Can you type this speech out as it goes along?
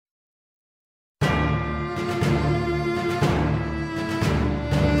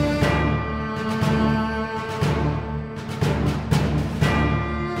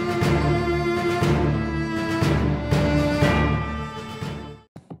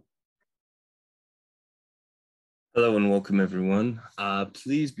Hello and welcome everyone.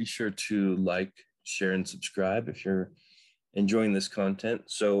 Please be sure to like, share, and subscribe if you're enjoying this content.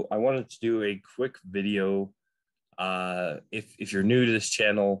 So I wanted to do a quick video. If you're new to this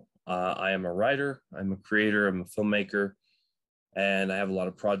channel, I am a writer, I'm a creator, I'm a filmmaker, and I have a lot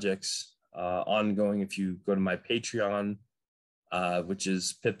of projects ongoing. If you go to my Patreon, which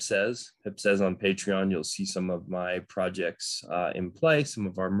is Pip Says on Patreon, you'll see some of my projects in play, some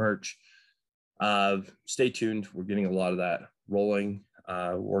of our merch. Stay tuned. We're getting a lot of that rolling,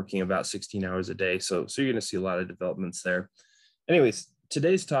 working about 16 hours a day. So you're going to see a lot of developments there. Anyways,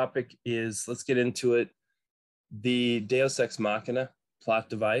 today's topic is, let's get into it. The Deus Ex Machina plot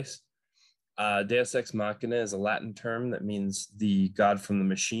device. Deus Ex Machina is a Latin term that means the God from the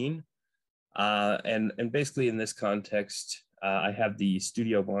machine. And basically in this context, I have the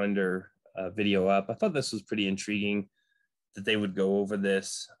Studio Blinder video up. I thought this was pretty intriguing that they would go over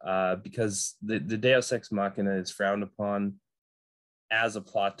this because the Deus Ex Machina is frowned upon as a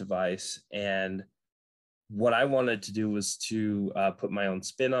plot device. And what I wanted to do was to put my own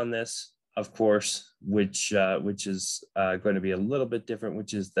spin on this, of course, which is going to be a little bit different,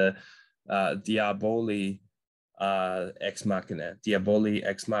 which is the Diaboli Ex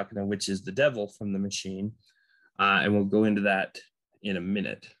Machina, which is the devil from the machine. And we'll go into that in a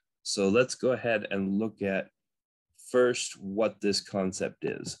minute. So let's go ahead and look at first what this concept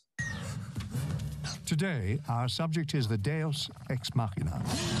is. Today, our subject is the Deus Ex Machina.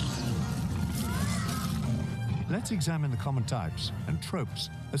 Let's examine the common types and tropes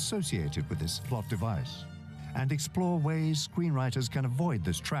associated with this plot device and explore ways screenwriters can avoid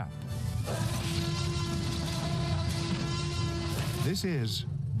this trap. This is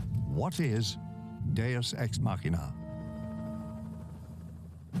What is Deus Ex Machina?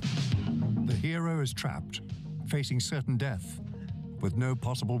 The hero is trapped, facing certain death, with no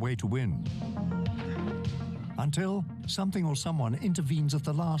possible way to win. Until something or someone intervenes at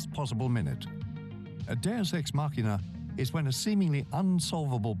the last possible minute. A Deus Ex Machina is when a seemingly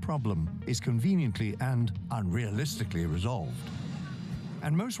unsolvable problem is conveniently and unrealistically resolved.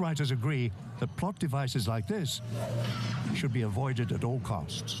 And most writers agree that plot devices like this should be avoided at all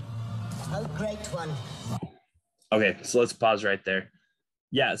costs. Oh, great one. Okay, so let's pause right there.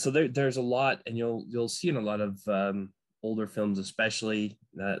 Yeah, so there's a lot, and you'll see in a lot of older films, especially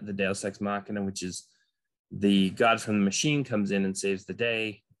the Deus Ex Machina, which is the God from the machine comes in and saves the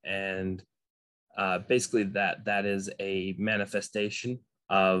day, and basically that is a manifestation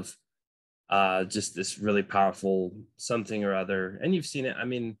of just this really powerful something or other. And you've seen it. I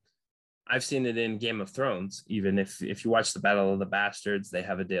mean, I've seen it in Game of Thrones. Even if you watch the Battle of the Bastards, they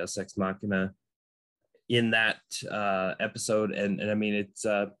have a Deus Ex Machina in that episode, and I mean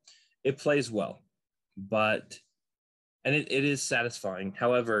it plays well, but it is satisfying.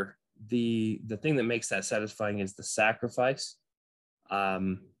 However, the thing that makes that satisfying is the sacrifice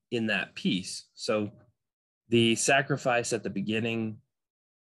in that piece. So the sacrifice at the beginning,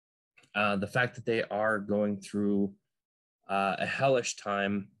 the fact that they are going through a hellish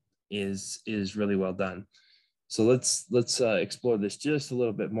time is really well done. So let's explore this just a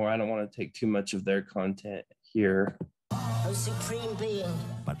little bit more. I don't want to take too much of their content here. Oh, supreme being.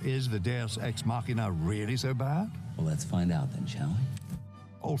 But is the Deus Ex Machina really so bad? Well, let's find out then, shall we?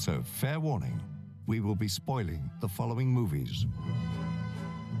 Also, fair warning, we will be spoiling the following movies.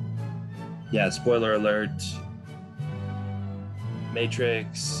 Yeah, spoiler alert.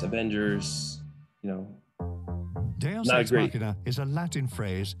 Matrix, Avengers, Deus not Ex great. Machina is a Latin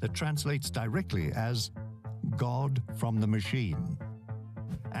phrase that translates directly as God from the machine.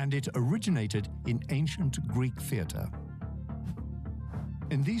 And it originated in ancient Greek theater.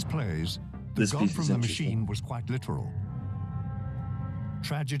 In these plays, the This God piece from is the interesting. machine was quite literal.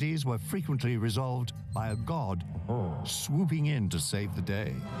 Tragedies were frequently resolved by a god swooping in to save the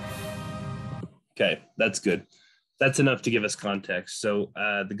day. Okay, that's good. That's enough to give us context. So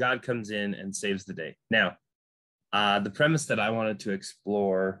the God comes in and saves the day. Now, the premise that I wanted to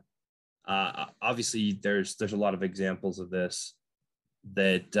explore, obviously there's a lot of examples of this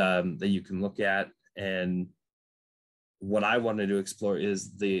that you can look at, and what I wanted to explore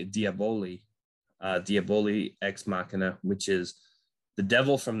is the Diaboli Ex Machina, which is the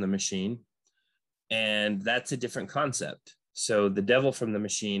devil from the machine, and that's a different concept. So the devil from the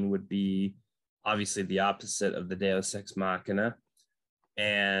machine would be obviously the opposite of the Deus Ex Machina.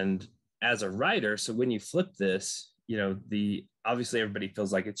 And as a writer, so when you flip this, obviously everybody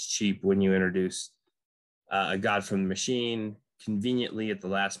feels like it's cheap when you introduce a God from the machine conveniently at the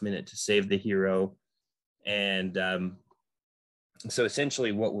last minute to save the hero. And so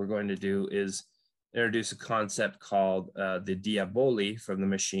essentially what we're going to do is introduce a concept called the Diaboli from the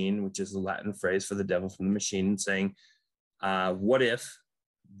machine, which is a Latin phrase for the devil from the machine, saying, what if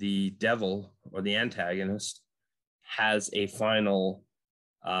the devil or the antagonist has a final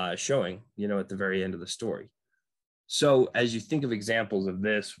showing, at the very end of the story? So as you think of examples of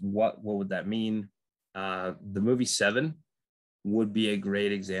this, what would that mean? The movie Seven would be a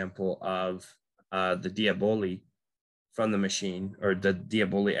great example of the Diaboli from the machine, or the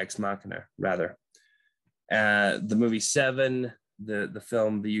Diaboli ex machina, rather. The movie Seven, the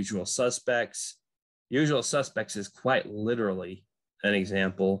film The Usual Suspects. The Usual Suspects is quite literally an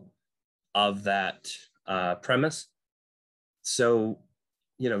example of that premise. So,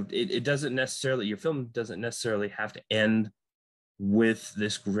 it doesn't necessarily, your film doesn't necessarily have to end with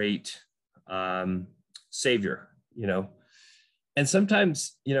this great savior, And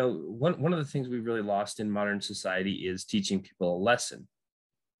sometimes, one of the things we've really lost in modern society is teaching people a lesson.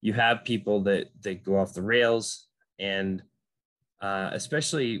 You have people that go off the rails, and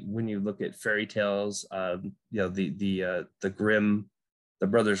especially when you look at fairy tales, the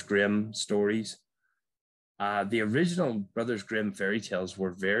Brothers Grimm stories. The original Brothers Grimm fairy tales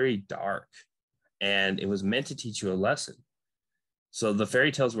were very dark, and it was meant to teach you a lesson. So the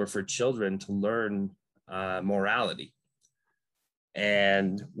fairy tales were for children to learn morality.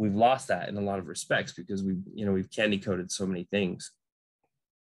 And we've lost that in a lot of respects because we've candy coated so many things.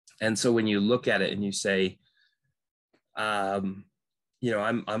 And so when you look at it and you say, I'm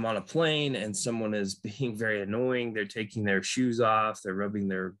on a plane and someone is being very annoying. They're taking their shoes off. They're rubbing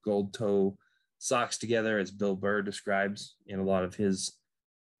their gold toe socks together, as Bill Burr describes in a lot of his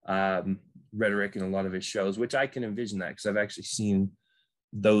rhetoric and a lot of his shows, which I can envision that because I've actually seen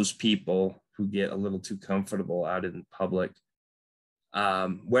those people who get a little too comfortable out in public.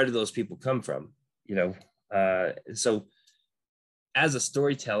 Where do those people come from? So as a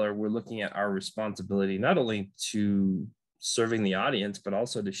storyteller, we're looking at our responsibility, not only to serving the audience, but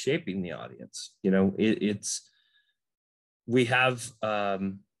also to shaping the audience. We have a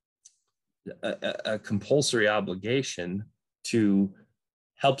compulsory obligation to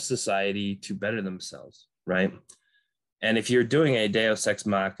help society to better themselves, right? And if you're doing a Deus Ex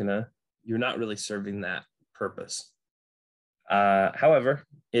Machina, you're not really serving that purpose. However,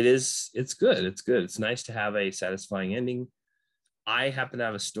 it's good. It's good. It's nice to have a satisfying ending. I happen to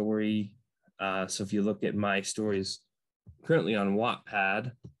have a story. So if you look at my stories currently on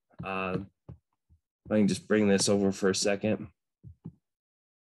Wattpad, I can just bring this over for a second.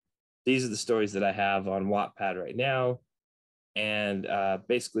 These are the stories that I have on Wattpad right now. And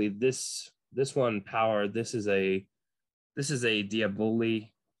basically this one, Power, this is a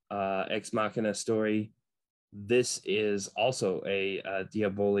Diaboli ex machina story. This is also a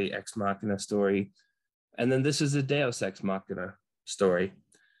Diaboli ex machina story. And then this is a Deus ex machina story.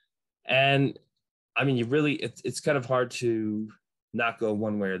 And I mean, it's kind of hard to not go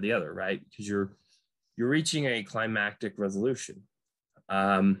one way or the other, right? Because you're reaching a climactic resolution,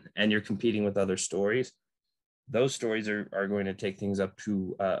 and you're competing with other stories. Those stories are going to take things up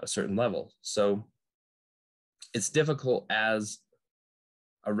to a certain level. So it's difficult as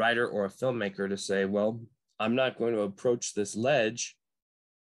a writer or a filmmaker to say, well, I'm not going to approach this ledge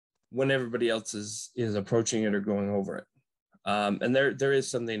when everybody else is approaching it or going over it. And there is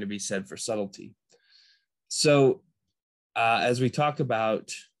something to be said for subtlety. So as we talk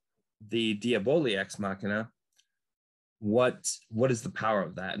about the Diaboli ex machina, what is the power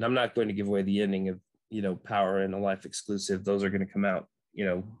of that? And I'm not going to give away the ending of, Power and a Life exclusive. Those are going to come out,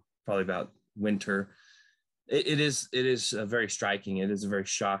 probably about winter. It is very striking. It is a very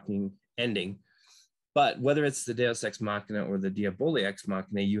shocking ending. But whether it's the Deus Ex Machina or the Diaboli Ex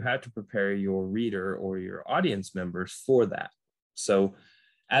Machina, you have to prepare your reader or your audience members for that. So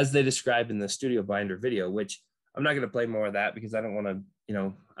as they describe in the Studio Binder video, which I'm not going to play more of that because I don't want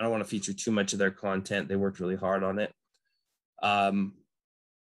to feature too much of their content. They worked really hard on it.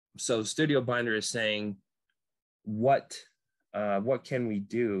 So Studio Binder is saying, what can we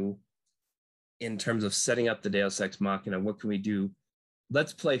do in terms of setting up the Deus Ex Machina? What can we do?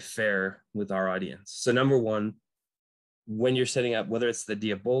 Let's play fair with our audience. So number one, when you're setting up, whether it's the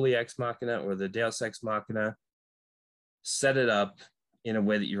Diaboli Ex Machina or the Deus Ex Machina, set it up in a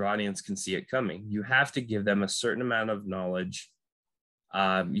way that your audience can see it coming. You have to give them a certain amount of knowledge.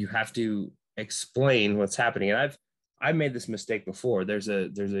 You have to explain what's happening. And I've made this mistake before. There's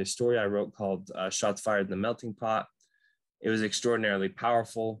a story I wrote called Shots Fired in the Melting Pot. It was extraordinarily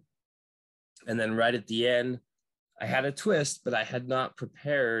powerful. And then right at the end, I had a twist, but I had not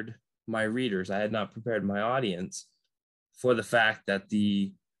prepared my readers. I had not prepared my audience for the fact that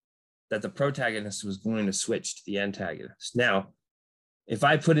the protagonist was going to switch to the antagonist. Now, if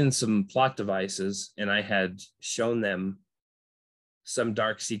I put in some plot devices and I had shown them some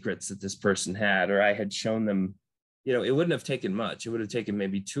dark secrets that this person had, or I had shown them, it wouldn't have taken much. It would have taken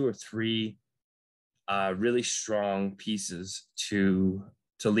maybe 2 or 3 really strong pieces to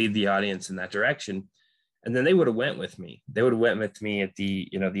lead the audience in that direction. And then they would have went with me. They would have went with me at the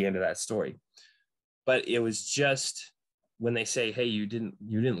end of that story. But it was just when they say, hey, you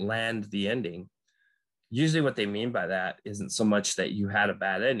didn't land the ending. Usually what they mean by that isn't so much that you had a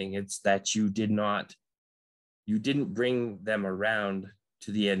bad ending. It's that you didn't bring them around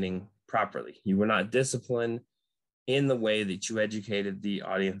to the ending properly. You were not disciplined in the way that you educated the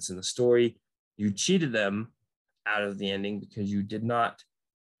audience in the story. You cheated them out of the ending because you did not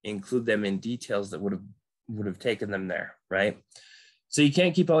include them in details that would have taken them there, right? So you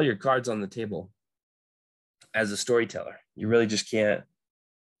can't keep all your cards on the table as a storyteller. You really just can't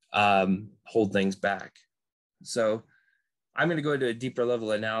hold things back. So I'm going to go into a deeper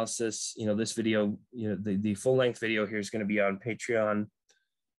level analysis. This video, the full length video here is going to be on Patreon,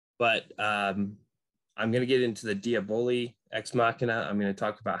 but I'm going to get into the Diaboli Ex Machina. I'm going to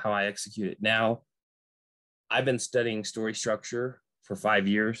talk about how I execute it now. I've been studying story structure for 5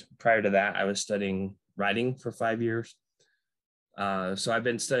 years. Prior to that, I was studying writing for 5 years. So I've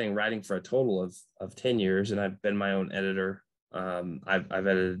been studying writing for a total of 10 years, and I've been my own editor. I've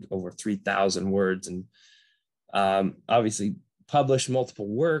edited over 3,000 words, and obviously published multiple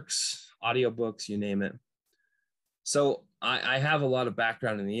works, audiobooks, you name it. So I have a lot of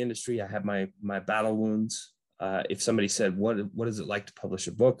background in the industry. I have my battle wounds. If somebody said, what is it like to publish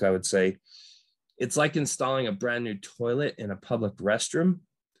a book? I would say it's like installing a brand new toilet in a public restroom.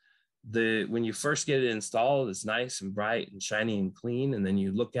 When you first get it installed, it's nice and bright and shiny and clean. And then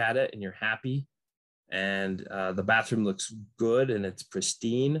you look at it and you're happy. And the bathroom looks good and it's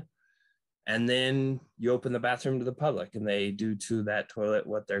pristine. And then you open the bathroom to the public and they do to that toilet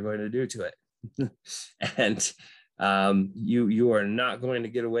what they're going to do to it. And you are not going to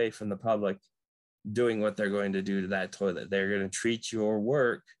get away from the public doing what they're going to do to that toilet. They're going to treat your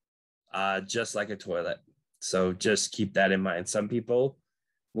work just like a toilet. So just keep that in mind. Some people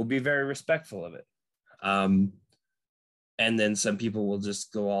will be very respectful of it. And then some people will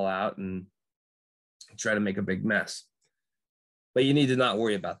just go all out and try to make a big mess. But you need to not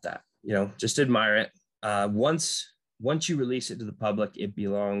worry about that. Just admire it. Once you release it to the public, it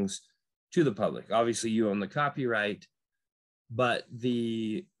belongs to the public. Obviously, you own the copyright, but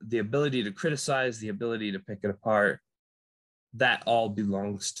the ability to criticize, the ability to pick it apart, that all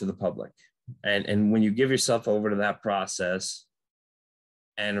belongs to the public. And when you give yourself over to that process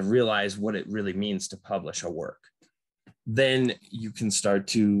and realize what it really means to publish a work, then you can start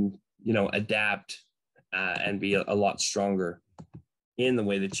to, adapt and be a lot stronger in the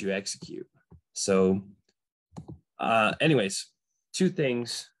way that you execute. So anyways, 2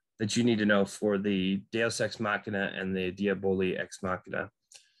 things that you need to know for the Deus Ex Machina and the Diaboli Ex Machina.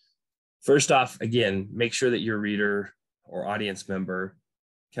 First off, again, make sure that your reader or audience member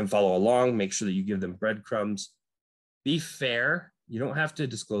can follow along. Make sure that you give them breadcrumbs. Be fair. You don't have to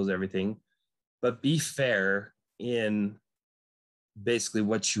disclose everything, but be fair in basically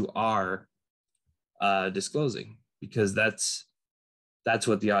what you are disclosing, because that's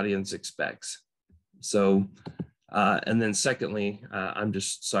what the audience expects. So, and then secondly, I'm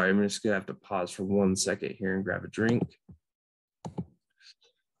just gonna have to pause for 1 second here and grab a drink.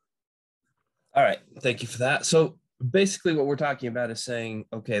 All right, thank you for that. So basically what we're talking about is saying,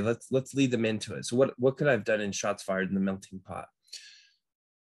 okay, let's lead them into it. So what could I have done in Shots Fired in the Melting Pot?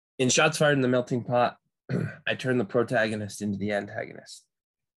 In Shots Fired in the Melting Pot, I turned the protagonist into the antagonist.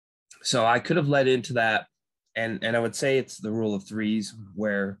 So I could have led into that, and I would say it's the rule of 3s,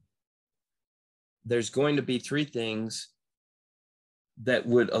 where there's going to be 3 things that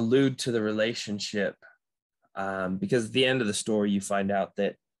would allude to the relationship, because at the end of the story, you find out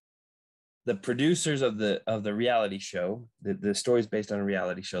that the producers of the reality show, the story is based on a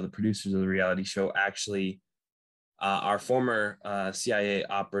reality show. The producers of the reality show actually are former CIA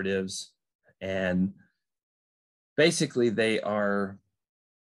operatives, and basically they are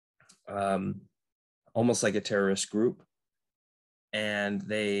almost like a terrorist group. And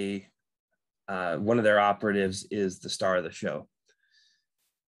they, one of their operatives is the star of the show.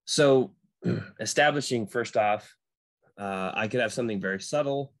 So establishing, first off, I could have something very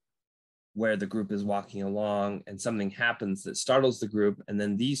subtle where the group is walking along and something happens that startles the group. And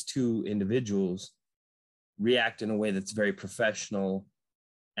then these 2 individuals react in a way that's very professional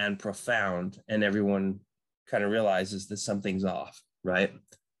and profound. And everyone kind of realizes that something's off, right?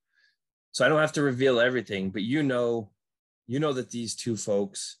 So I don't have to reveal everything, but you know that these 2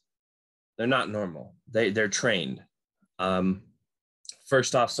 folks, they're not normal. They're trained.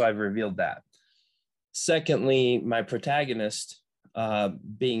 first off, so I've revealed that. Secondly, my protagonist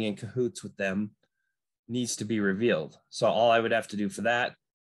being in cahoots with them needs to be revealed. So all I would have to do for that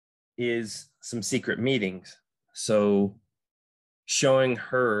is some secret meetings. So showing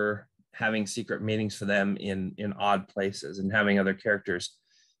her having secret meetings for them in odd places and having other characters.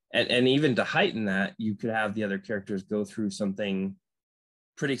 And even to heighten that, you could have the other characters go through something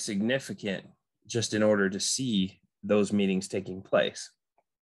pretty significant just in order to see those meetings taking place.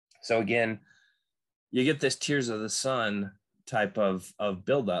 So again, you get this Tears of the Sun type of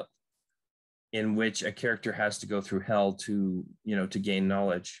buildup in which a character has to go through hell to, to gain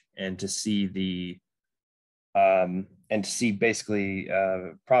knowledge and to see basically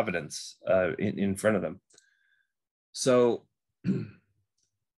providence in front of them. So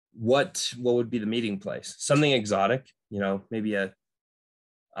what would be the meeting place? Something exotic, maybe an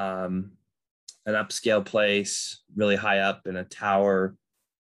upscale place, really high up in a tower,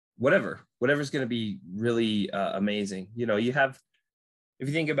 whatever's going to be really amazing. You have, if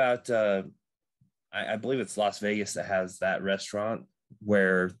you think about, I believe it's Las Vegas that has that restaurant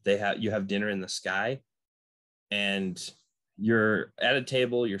where you have dinner in the sky, and you're at a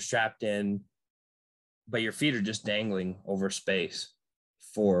table, you're strapped in, but your feet are just dangling over space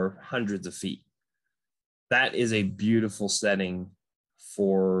for hundreds of feet. That is a beautiful setting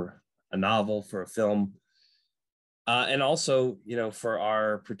for a novel, for a film. And also, for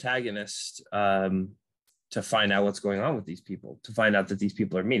our protagonist to find out what's going on with these people, to find out that these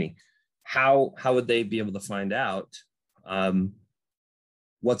people are meeting. How would they be able to find out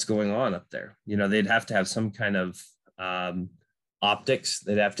what's going on up there? They'd have to have some kind of optics.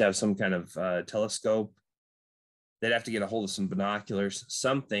 They'd have to have some kind of telescope. They'd have to get a hold of some binoculars,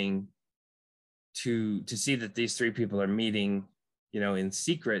 something to see that these three people are meeting, in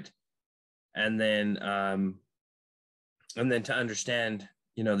secret, and then to understand,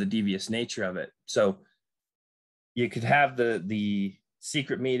 the devious nature of it. So you could have the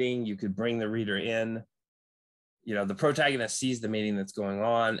secret meeting. You could bring the reader in. The protagonist sees the meeting that's going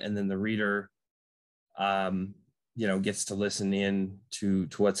on, and then the reader, gets to listen in to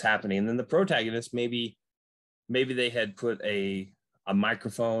what's happening. And then the protagonist, maybe they had put a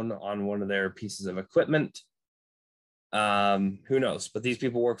microphone on one of their pieces of equipment. Who knows? But these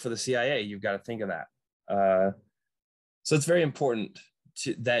people work for the CIA. You've got to think of that. So it's very important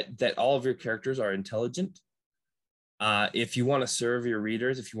that all of your characters are intelligent. If you want to serve your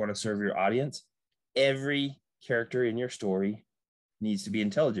readers, if you want to serve your audience, every character in your story needs to be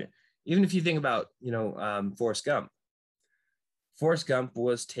intelligent. Even if you think about, Forrest Gump. Forrest Gump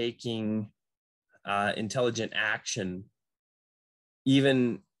was taking intelligent action,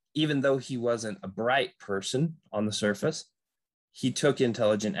 even though he wasn't a bright person on the surface. He took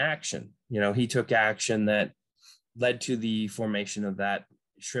intelligent action. He took action that led to the formation of that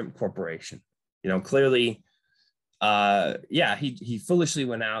shrimp corporation. Clearly, he foolishly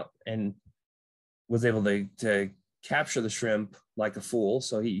went out and was able to capture the shrimp like a fool.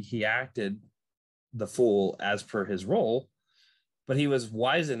 So he acted the fool as per his role, but he was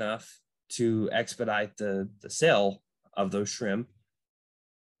wise enough to expedite the sale of those shrimp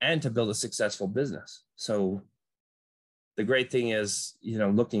and to build a successful business. So the great thing is,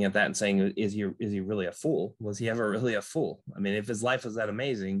 looking at that and saying, is he really a fool? Was he ever really a fool? I mean, if his life was that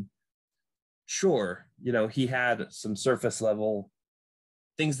amazing, sure, he had some surface level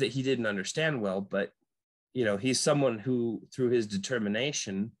things that he didn't understand well, but, he's someone who, through his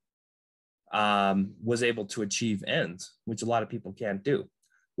determination, was able to achieve ends, which a lot of people can't do.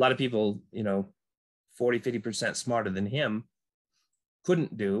 A lot of people, 40-50% smarter than him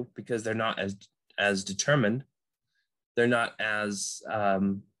couldn't do because they're not as determined. They're not as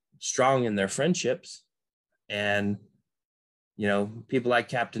strong in their friendships. And, people like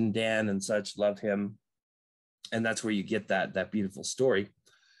Captain Dan and such love him. And that's where you get that beautiful story.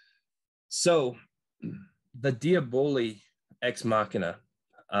 So the Diaboli ex Machina,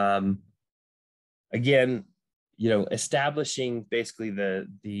 again, establishing basically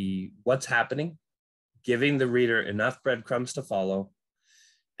the what's happening, giving the reader enough breadcrumbs to follow.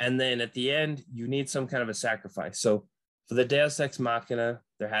 And then at the end, you need some kind of a sacrifice. So for the Deus Ex Machina,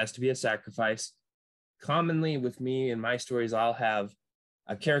 there has to be a sacrifice. Commonly with me in my stories, I'll have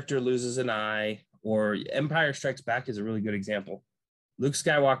a character loses an eye, or Empire Strikes Back is a really good example. Luke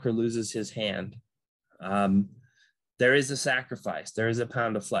Skywalker loses his hand. There is a sacrifice. There is a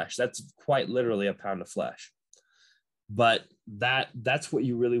pound of flesh. That's quite literally a pound of flesh. But that's what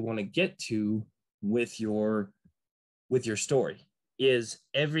you really want to get to with your story, is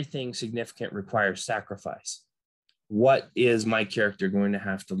everything significant requires sacrifice. What is my character going to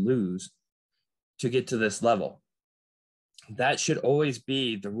have to lose to get to this level? that should always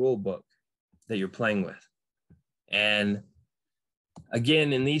be the rule book that you're playing with. And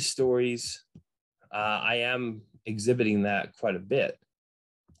again, in these stories, I am exhibiting that quite a bit.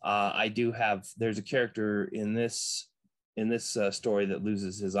 There's a character in this story that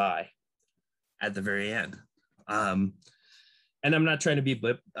loses his eye at the very end. And I'm not trying to be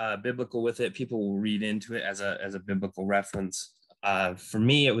biblical with it. People will read into it as a biblical reference. For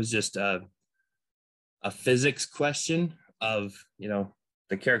me, it was just a physics question of,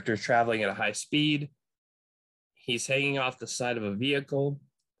 the character is traveling at a high speed. He's hanging off the side of a vehicle,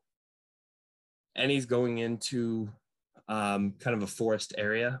 and he's going into kind of a forest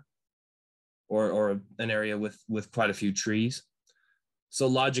area or an area with quite a few trees. So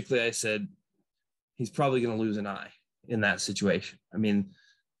logically, I said, he's probably going to lose an eye in that situation. I mean,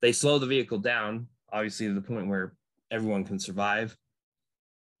 they slow the vehicle down, obviously, to the point where everyone can survive.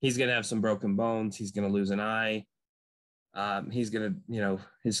 He's going to have some broken bones. He's going to lose an eye. He's going to,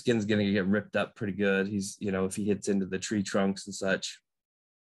 his skin's going to get ripped up pretty good. He's, if he hits into the tree trunks and such.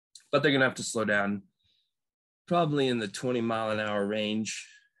 But they're going to have to slow down probably in the 20-mile-an-hour range.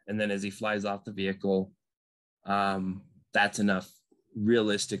 And then as he flies off the vehicle, that's enough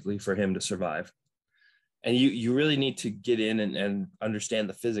realistically for him to survive. And you really need to get in and understand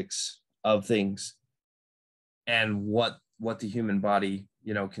the physics of things and what the human body,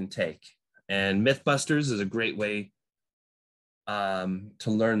 can take. And Mythbusters is a great way to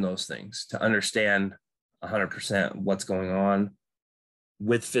learn those things, to understand 100% what's going on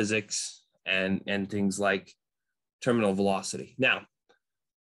with physics and things like terminal velocity. Now,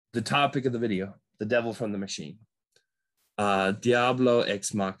 the topic of the video, the devil from the machine, Diablo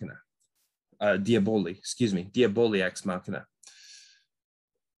ex Machina. Diaboli ex Machina.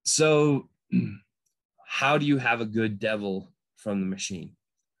 So how do you have a good devil from the machine?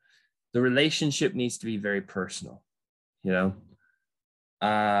 The relationship needs to be very personal,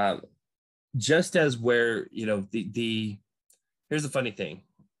 just as where, here's the funny thing.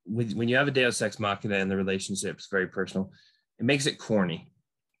 When you have a Deus ex Machina and the relationship is very personal, it makes it corny.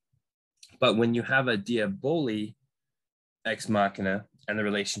 But when you have a Diaboli ex Machina and the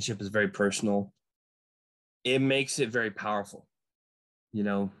relationship is very personal, it makes it very powerful.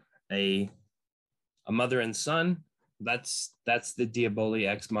 A mother and son, that's the Diaboli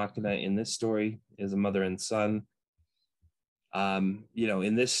ex Machina in this story, is a mother and son.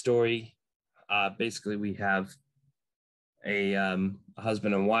 In this story, basically we have a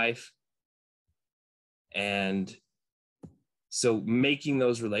husband and wife. And so making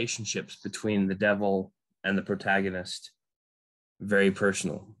those relationships between the devil and the protagonist very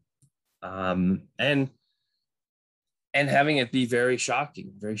personal, and having it be very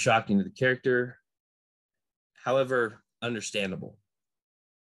shocking to the character, however understandable.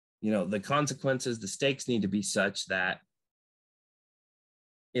 The consequences, the stakes need to be such that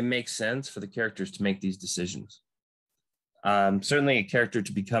it makes sense for the characters to make these decisions. Certainly a character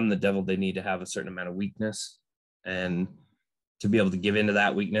to become the devil, they need to have a certain amount of weakness and to be able to give into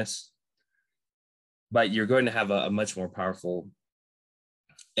that weakness. But you're going to have a much more powerful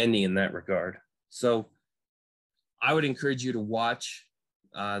ending in that regard. So I would encourage you to watch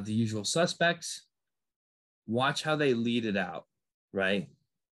The Usual Suspects. Watch how they lead it out, right?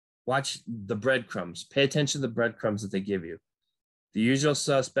 Watch the breadcrumbs. Pay attention to the breadcrumbs that they give you. The Usual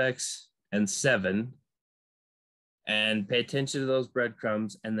Suspects and Seven, and pay attention to those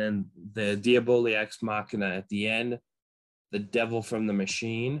breadcrumbs. And then the Diaboli ex Machina at the end, the devil from the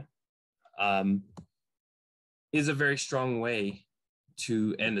machine, is a very strong way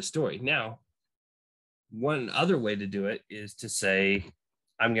to end a story. Now, one other way to do it is to say,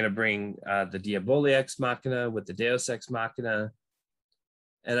 I'm going to bring the Diaboli ex Machina with the Deus ex Machina,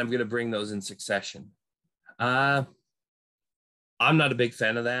 and I'm going to bring those in succession. I'm not a big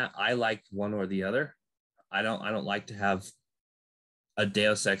fan of that. I like one or the other. I don't like to have a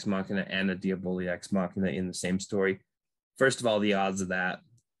Deus ex Machina and a Diaboli ex Machina in the same story. First of all, the odds of that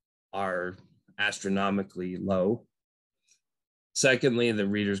are astronomically low. Secondly, the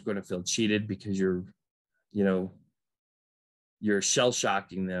reader's going to feel cheated because you're shell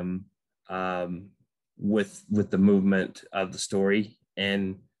shocking them with the movement of the story,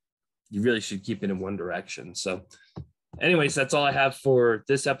 and you really should keep it in one direction. So anyways, that's all I have for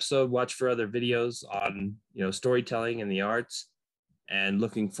this episode. Watch for other videos on storytelling and the arts, and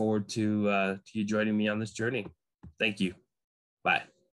looking forward to you joining me on this journey. Thank you. Bye.